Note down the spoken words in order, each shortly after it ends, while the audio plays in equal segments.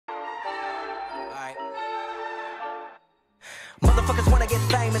Motherfuckers wanna get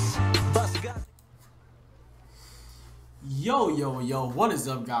famous. Bust guns. Yo, what is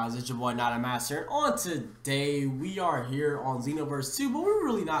up, guys? It's your boy, iMaster. On today, we are here on Xenoverse 2, but we're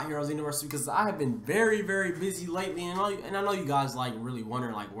really not here on Xenoverse 2 because I have been very busy lately, and I know you guys like really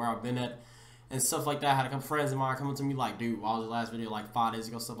wondering like where I've been at and stuff like that. I had a couple friends of mine come up to me like, dude, why was the last video like 5 days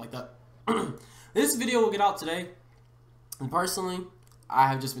ago, stuff like that. This video will get out today, and personally, I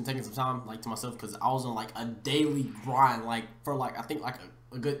have just been taking some time like to myself because I was on like a daily grind like for like I think like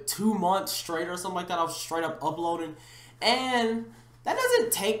a good 2 months straight or something like that. I was straight up uploading. And that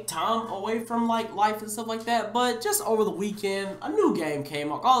doesn't take time away from like life and stuff like that, but just over the weekend, a new game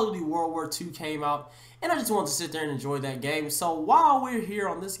came out. Call of Duty World War II came out, and I just wanted to sit there and enjoy that game. So while we're here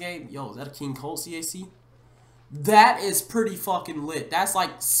on this game, yo, is that a King Cole CAC? That is pretty fucking lit. That's like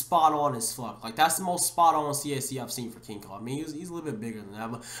spot on as fuck. Like that's the most spot on CAC I've seen for King Cole. I mean, he's a little bit bigger than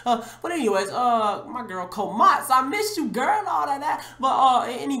that, but anyways, my girl Cole Motts, I missed you, girl, and all that. But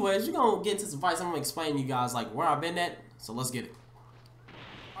anyways, we're gonna get into some fights. I'm gonna explain to you guys like where I've been at. So let's get it.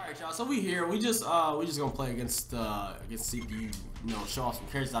 All right, y'all. So we here. We just gonna play against CPU. You know, show off some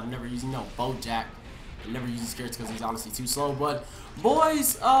characters I've never used. You know, Bojack. I've never used these characters because he's honestly too slow. But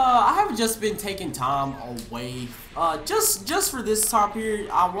boys, I haven't just been taking time away. Just for this time period,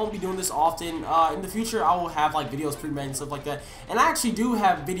 I won't be doing this often. In the future, I will have like videos pre-made and stuff like that. And I actually do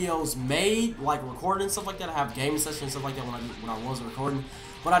have videos made, like recorded and stuff like that. I have gaming sessions and stuff like that when I was recording.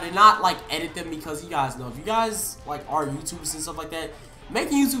 But I did not like edit them because you guys know, if you guys like are YouTubers and stuff like that,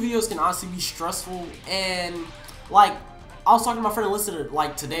 making YouTube videos can honestly be stressful. And like I was talking to my friend Listener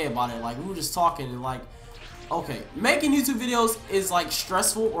like today about it. Like we were just talking and like, okay, making YouTube videos is like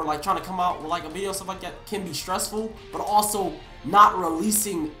stressful, or like trying to come out with like a video stuff like that can be stressful, but also not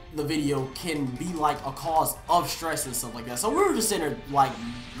releasing the video can be like a cause of stress and stuff like that. So we were just sitting there like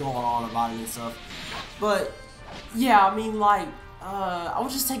going on about it and stuff. But yeah, I mean like I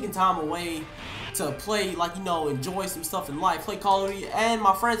was just taking time away to play, like, you know, enjoy some stuff in life, play Call of Duty, and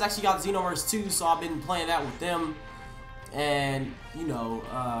my friends actually got Xenoverse 2, so I've been playing that with them, and, you know,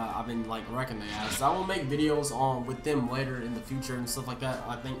 I've been, like, wrecking their ass. So I will make videos on with them later in the future and stuff like that.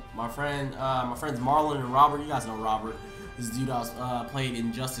 I think my friends Marlon and Robert, you guys know Robert, this dude I was, played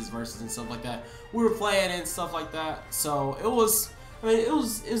Injustice versus and stuff like that. We were playing and stuff like that, so it was... I mean, it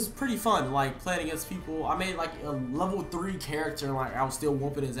was pretty fun, like, playing against people. I made, like, a level 3 character, and, like, I was still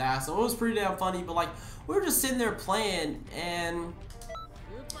whooping his ass, so it was pretty damn funny, but, like, we were just sitting there playing, and,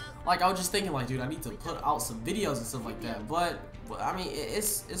 like, I was just thinking, like, dude, I need to put out some videos and stuff like that, but I mean,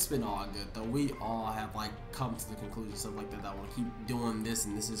 it's been all good, though. We all have, like, come to the conclusion, stuff like that, I want to keep doing this,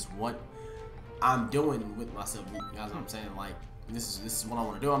 and this is what I'm doing with myself, you guys know what I'm saying? Like, this is what I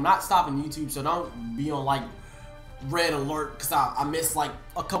want to do. I'm not stopping YouTube, so don't be on, like, red alert because I missed like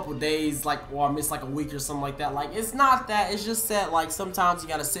a couple days, like, or I missed like a week or something like that. Like, it's not that, it's just that like sometimes you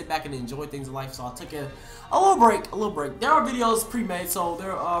gotta sit back and enjoy things in life. So I took a little break. There are videos pre-made, so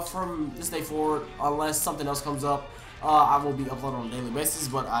they're from this day forward, unless something else comes up. I will be uploading on a daily basis,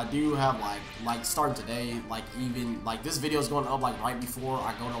 but I do have like starting today, like even like this video is going up like right before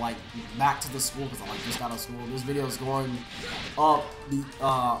I go to like back to the school because I like just got out of school. This video is going up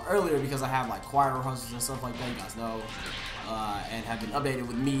earlier because I have like choir rehearsals and stuff like that, you guys know, and have been updated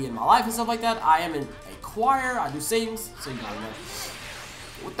with me and my life and stuff like that. I am in a choir, I do sings, so you guys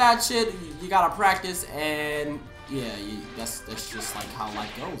know. With that shit, you gotta practice, and yeah, that's just like how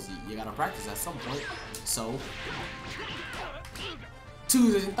life goes. You gotta practice at some point. So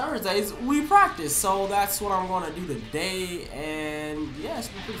Tuesdays and Thursdays we practice, so that's what I'm gonna do today, and yeah, it's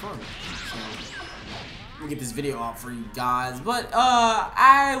been pretty fun. So let me get this video out for you guys, but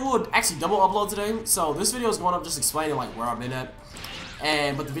I will actually double upload today. So this video is going up just explaining like where I've been at,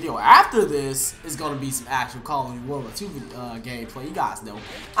 but the video after this is gonna be some actual Call of Duty World War II gameplay. You guys know,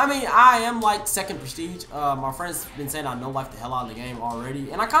 I mean, I am like 2nd prestige. My friends been saying I know like the hell out of the game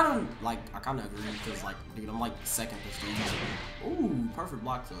already, and I kind of agree because like, dude, I'm like 2nd prestige. Ooh, perfect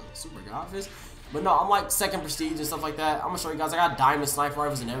block to Super God Fist. But no, I'm like 2nd prestige and stuff like that. I'm gonna show you guys. I got diamond sniper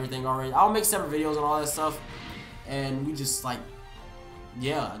rifles and everything already. I'll make separate videos on all that stuff, and we just like,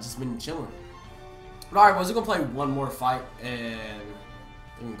 yeah, I just been chilling. But alright, boys, we're gonna play one more fight, and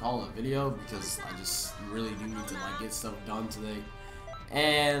we can call it a video because I just really do need to like get stuff done today,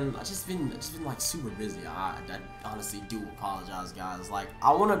 and I just been like super busy. I honestly do apologize, guys. Like,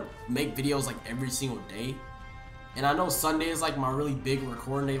 I want to make videos like every single day, and I know Sunday is like my really big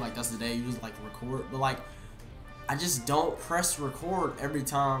recording day. Like, that's the day you just like record, but like I just don't press record every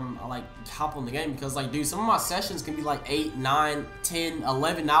time I like hop on the game because like, dude, some of my sessions can be like 8, 9, 10,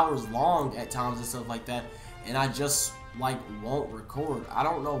 11 hours long at times and stuff like that, and I just like won't record. I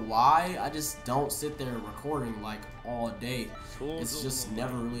don't know why. I just don't sit there recording like all day. It's just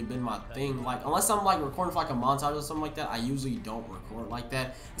never really been my thing. Like unless I'm like recording for like a montage or something like that, I usually don't record like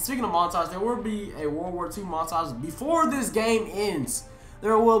that. And speaking of montage, there will be a World War II montage before this game ends.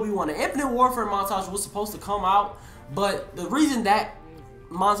 There will be one. The Infinite Warfare montage was supposed to come out, but the reason that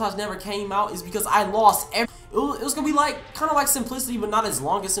montage never came out is because I lost every. It was gonna be like kind of like Simplicity, but not as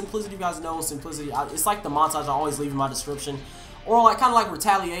long as Simplicity. You guys know Simplicity. It's like the montage I always leave in my description, or like kind of like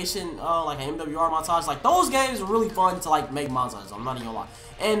Retaliation, like an MWR montage. Like those games are really fun to like make montages. I'm not even gonna lie.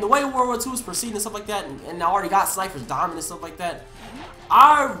 And the way World War II is proceeding and stuff like that, and I already got Sniper's Diamond and stuff like that.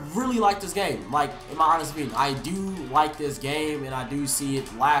 I really like this game. Like in my honest opinion, I do like this game, and I do see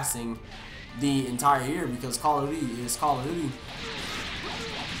it lasting the entire year because Call of Duty is Call of Duty.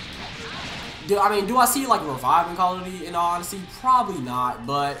 Do I see like reviving Call of Duty in all honesty? Probably not,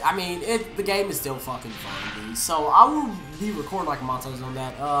 but I mean, the game is still fucking fun, dude. So I will be recording like a montage on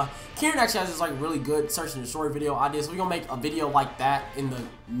that. Kieran actually has this like really good search and destroy video idea, so we're gonna make a video like that in the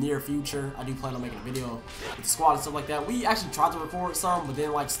near future. I do plan on making a video with the squad and stuff like that. We actually tried to record some, but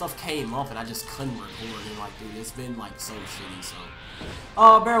then like stuff came up and I just couldn't record, and like, dude, it's been like so shitty. So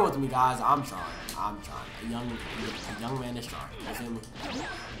bear with me, guys. I'm trying. A young man is trying. You feel me?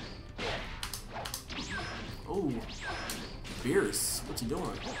 Ooh, Beerus, what you doing?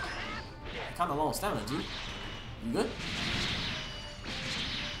 Kinda low on stamina, dude. You good?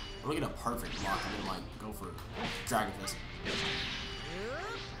 I'm gonna get a perfect block and then like go for Dragon Fist.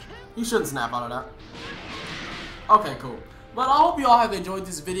 You shouldn't snap out of that. Okay, cool. But I hope you all have enjoyed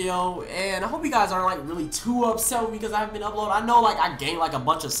this video, and I hope you guys aren't like really too upset with me because I haven't been uploading. I know like I gained like a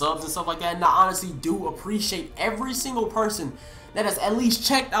bunch of subs and stuff like that, and I honestly do appreciate every single person that has at least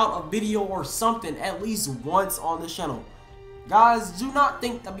checked out a video or something at least once on this channel. Guys, do not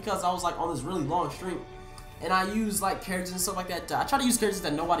think that because I was like on this really long streak and I use like characters and stuff like that. I try to use characters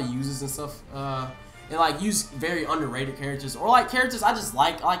that nobody uses and stuff, and like use very underrated characters or like characters I just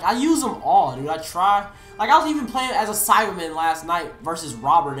like I use them all, dude. I try. Like I was even playing as a Cyberman last night versus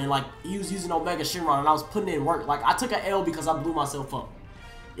Robert, and like he was using Omega Shinron and I was putting in work. Like I took an L because I blew myself up.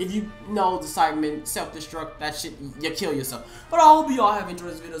 If you know the Cyberman self-destruct, that shit, you kill yourself. But I hope you all have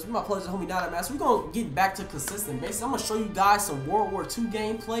enjoyed this video. It's been my pleasure, homie iMaster. We're gonna get back to consistent basis. I'm gonna show you guys some World War II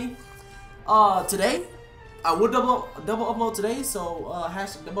gameplay today. I will double upload today, so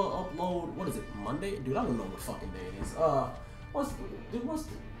hashtag double upload. What is it? Monday? Dude, I don't know what fucking day it is. What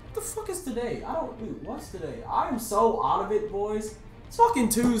the fuck is today? Dude, what's today? I am so out of it, boys. It's fucking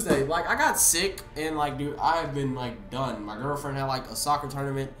Tuesday. Like, I got sick, and like, dude, I have been like done. My girlfriend had like a soccer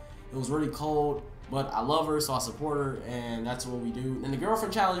tournament. It was really cold, but I love her, so I support her, and that's what we do. And the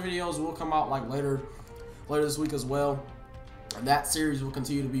girlfriend challenge videos will come out like later this week as well. And that series will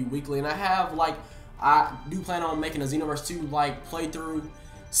continue to be weekly. And I do plan on making a Xenoverse 2 like playthrough.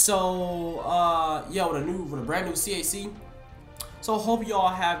 So yeah, with a brand new CAC. So hope y'all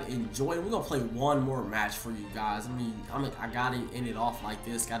have enjoyed. We're gonna play one more match for you guys. I gotta end it off like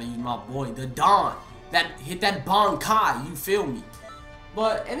this. Gotta use my boy, the Don. That hit that Bankai, you feel me?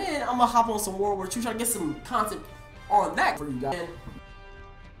 And then I'm gonna hop on some World War II, try to get some content on that for you guys.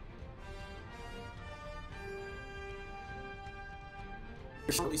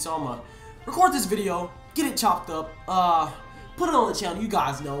 Shortly, so I'm gonna record this video, get it chopped up, put it on the channel. You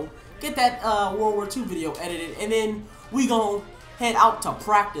guys know, get that World War II video edited, and then we gonna head out to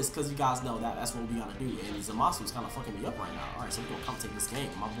practice, because you guys know that's what we gotta do. And Zamasu kind of fucking me up right now. Alright, so we're gonna come take this game.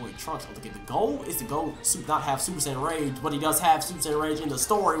 My boy Trunks. Okay, the goal is to not have Super Saiyan Rage, but he does have Super Saiyan Rage in the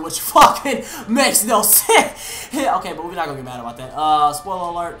story, which fucking makes no sense. Okay, but we're not gonna get mad about that. Spoiler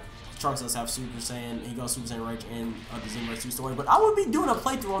alert. Trunks does have Super Saiyan. He goes Super Saiyan Rage in the Xenoverse 2 story. But I would be doing a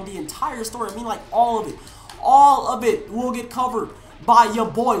playthrough on the entire story. I mean, like, all of it. All of it will get covered by your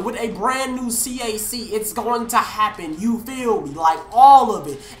boy with a brand new CAC. It's going to happen. You feel me? Like, all of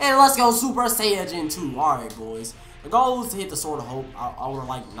it. And let's go Super Saiyan 2. Alright, boys. The goal is to hit the Sword of Hope. I would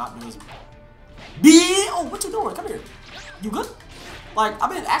like not do this. Oh, what you doing? Come here. You good? Like, I've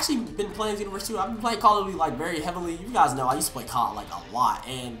been playing Xenoverse 2. I've been playing Call of Duty like very heavily. You guys know I used to play COD like a lot.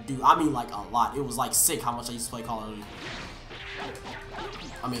 And dude, I mean like a lot. It was like sick how much I used to play Call of Duty.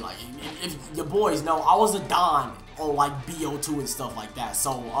 I mean, like, if your boys know, I was a Don on like BO2 and stuff like that.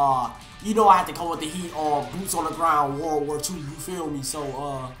 So you know I had to come with the heat on boots on the ground, World War II, you feel me?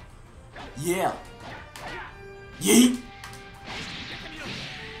 So yeah. Yeet.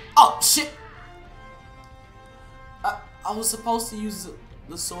 Oh shit. I was supposed to use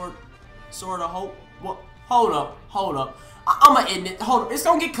the sword of hope. What? Hold up. I'ma end it. Hold up. It's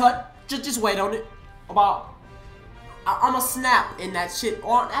gonna get cut. Just wait on it. I'ma snap in that shit.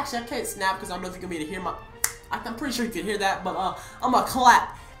 Or actually, I can't snap because I don't know if you're gonna be able to hear my. I'm pretty sure you can hear that, but I'm gonna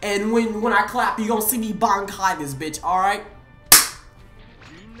clap. And when I clap, you gonna see me bankai this bitch, alright?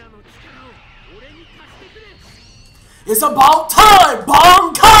 It's about time,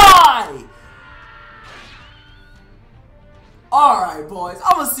 bankai! Alright, boys.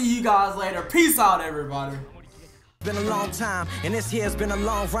 I'm gonna see you guys later. Peace out, everybody. Been a long time, and this here's been a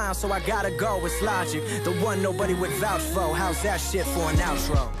long round, so I gotta go. It's logic, the one nobody would vouch for. How's that shit for an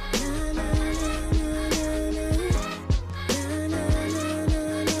outro?